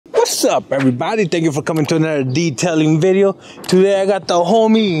What's up, everybody? Thank you for coming to another detailing video. Today I got the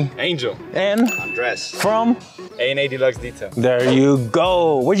homie Angel and Andres from A&A Deluxe Detail. There you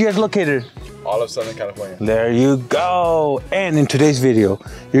go. Where you guys located? All of Southern California. There you go. And in today's video,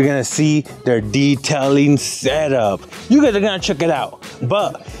 you're gonna see their detailing setup. You guys are gonna check it out.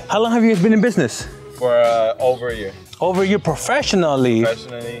 But how long have you guys been in business? For over a year. Over a year professionally.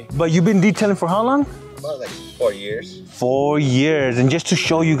 Professionally. But you've been detailing for how long? About like 4 years. 4 years. And just to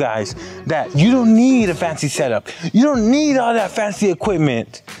show you guys that you don't need a fancy setup. You don't need all that fancy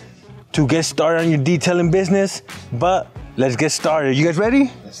equipment to get started on your detailing business. But let's get started. You guys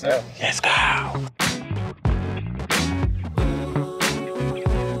ready? Yes, sir. Let's go.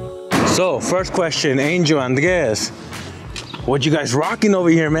 So, first question, Angel Andres. What you guys rocking over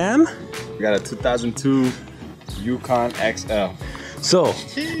here, man? We got a 2002 Yukon XL. So,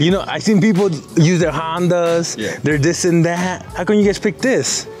 you know, I've seen people use their Hondas, they're this and that. How come you guys pick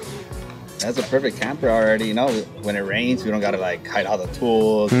this? That's a perfect camper already, you know. When it rains, we don't gotta like hide all the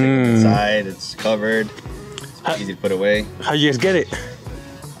tools, take them inside, it's covered. It's easy to put away. How you guys get it?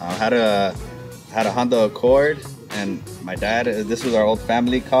 Had a Honda Accord, and my dad, this was our old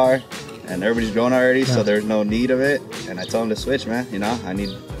family car, and everybody's grown already, so there's no need of it. And I told him to switch, man, you know, I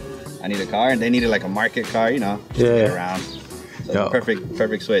need a car, and they needed like a market car, you know, just to get around. So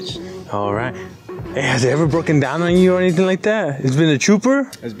perfect switch. All right. Hey, has it ever broken down on you or anything like that? It's been a trooper?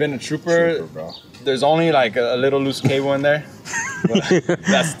 It's been a trooper, bro. There's only like a little loose cable in there. But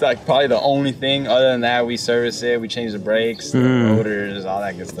that's like probably the only thing. Other than that, we service it, we change the brakes, the motors, all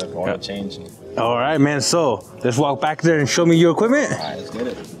that good stuff, oil change. All right, man. So let's walk back there and show me your equipment. All right, let's get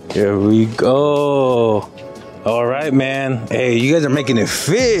it. Here we go. All right, man. Hey, you guys are making it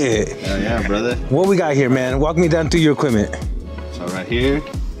fit. Hell yeah, brother. What we got here, man? Walk me down through your equipment. So right here,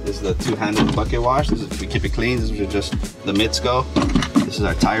 this is the two-handed bucket wash. We keep it clean. This is where just the mitts go. This is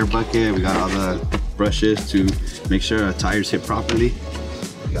our tire bucket. We got all the brushes to make sure our tires hit properly.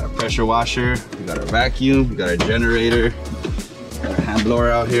 We got a pressure washer. We got our vacuum. We got our generator. Got our hand blower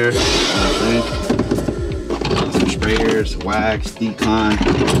out here. Some sprayers, wax, decon.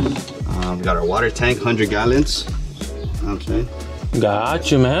 We got our water tank, 100 gallons. You know what I'm saying? Got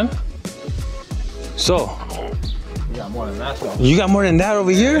you, man. So, You got more than that, though. you got more than that over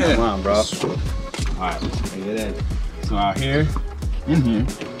here? Yeah. Come on, bro. All right, bring it in. So out here, in here,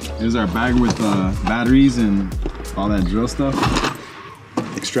 is our bag with batteries and all that drill stuff.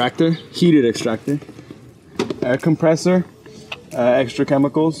 Extractor, heated extractor. Air compressor, extra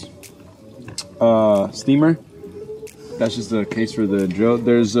chemicals. Steamer. That's just the case for the drill.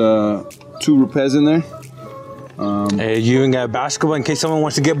 There's 2 repairs in there. Hey, you even got basketball in case someone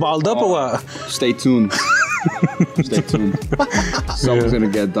wants to get balled up or what? Stay tuned. Stay tuned. Someone's gonna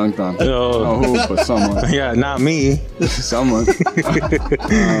get dunked on. No hope, but someone. Yeah, not me. Someone.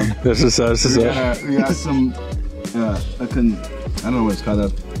 This is We got some, I don't know what it's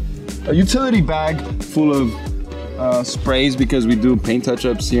called, a utility bag full of sprays because we do paint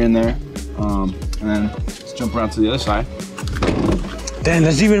touch-ups here and there. And then let's jump around to the other side. Damn,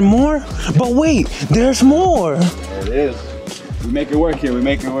 there's even more? But wait, there's more. There it is. We make it work here, we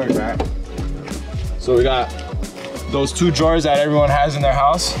make it work, right? So we got those 2 drawers that everyone has in their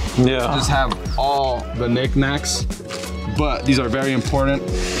house. Yeah. Just have all the knickknacks, but these are very important.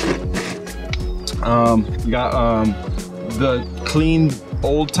 You got the clean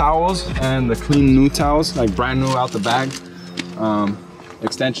old towels and the clean new towels, like brand new out the bag.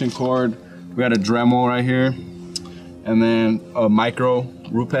 Extension cord. We got a Dremel right here, and then a micro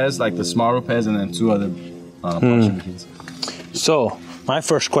Rupes, like the small Rupes, and then 2 other punching machines. So, my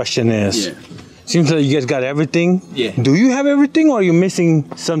first question is, seems like you guys got everything. Yeah. Do you have everything or are you missing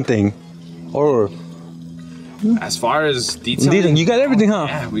something? Or as far as detailing, you got everything, huh?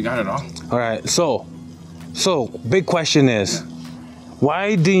 Yeah, we got it all. All right, so big question is,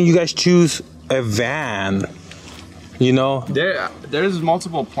 why didn't you guys choose a van? You know? There's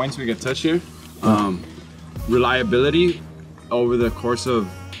multiple points we could touch here. Reliability over the course of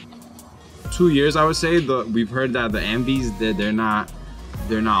 2 years, I would say. We've heard that the MVs, they're not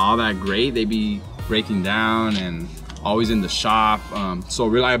all that great. They be breaking down and always in the shop. So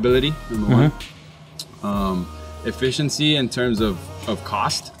reliability, number 1. Efficiency in terms of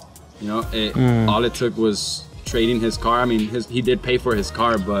cost. You know, all it took was trading his car. I mean, he did pay for his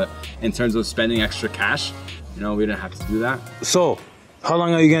car, but in terms of spending extra cash, you know, we didn't have to do that. So, how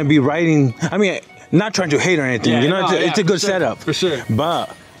long are you gonna be riding? I mean, not trying to hate or anything. You know, it's a good setup. For sure.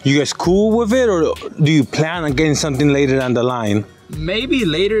 But you guys cool with it, or do you plan on getting something later down the line? Maybe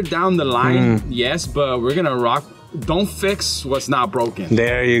later down the line, yes, but we're gonna rock. Don't fix what's not broken.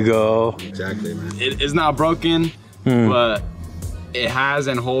 There you go. Exactly, man. It is not broken, but it has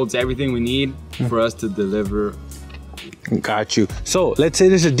and holds everything we need for us to deliver. Got you. So let's say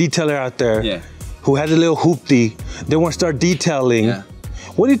there's a detailer out there who has a little hoopty. They want to start detailing. Yeah.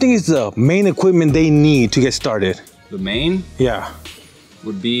 What do you think is the main equipment they need to get started? The main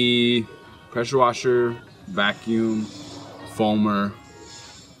would be pressure washer, vacuum, foamer,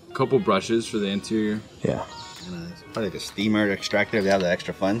 a couple brushes for the interior. Probably like a steamer extractor if they have the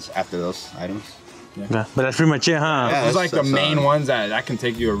extra funds after those items. But that's pretty much it, huh? Yeah, those like the main ones that can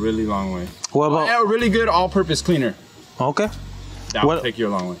take you a really long way. What about a really good all-purpose cleaner? Okay. That will take you a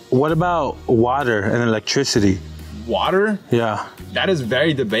long way. What about water and electricity? Water? Yeah. That is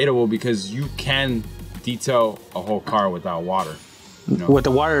very debatable because you can detail a whole car without water. You know? With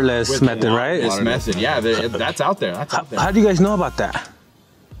the wireless method, right? This method, that's out there. That's out there. How do you guys know about that?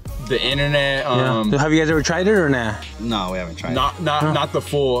 The internet. Have you guys ever tried it or nah? No, we haven't tried. Not the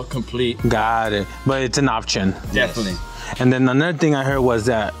full complete. Got it. But it's an option. Definitely. And then another thing I heard was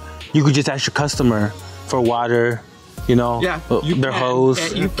that you could just ask your customer for water. You know, their hose.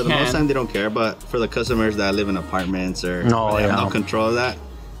 For the most time, they don't care. But for the customers that live in apartments or have no control of that,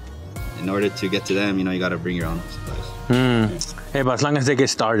 in order to get to them, you know, you got to bring your own supplies. Hey, but as long as they get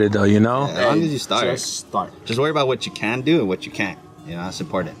started, though, you know. As long as you start. Just worry about what you can do and what you can't. You know, that's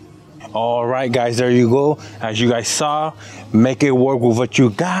important. All right, guys, there you go. As you guys saw, make it work with what you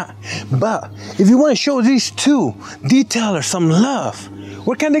got. But if you want to show these two detailers some love,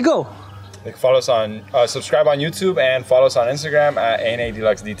 where can they go? They can follow us on, subscribe on YouTube and follow us on Instagram at A&A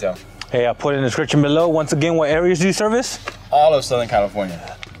Deluxe Detail. Hey, I'll put it in the description below. Once again, what areas do you service? All of Southern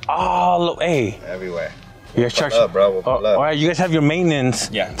California. Everywhere. You guys charge, bro. We'll pull up. All right, you guys have your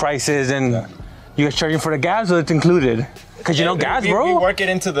maintenance prices, and you guys charging for the gas, or it's included? Because you know gas, bro. We work it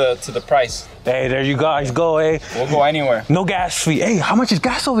into the price. Hey, there you guys go, hey. We'll go anywhere. No gas fee. Hey, how much is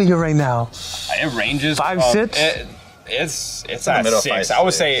gas over here right now? It ranges. 5, 6? It's at 6. I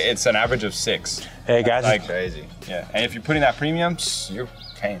would say it's an average of 6. Hey, guys. Like crazy. Yeah, and if you're putting that premium, you're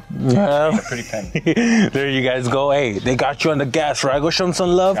paying. Yeah. A pretty penny. There you guys go. Hey, they got you on the gas, right? Go show them some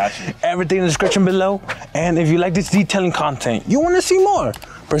love. Everything in the description below. And if you like this detailing content, you want to see more,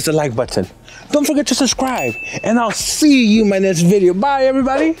 press the like button. Don't forget to subscribe. And I'll see you in my next video. Bye,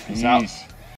 everybody. Peace out.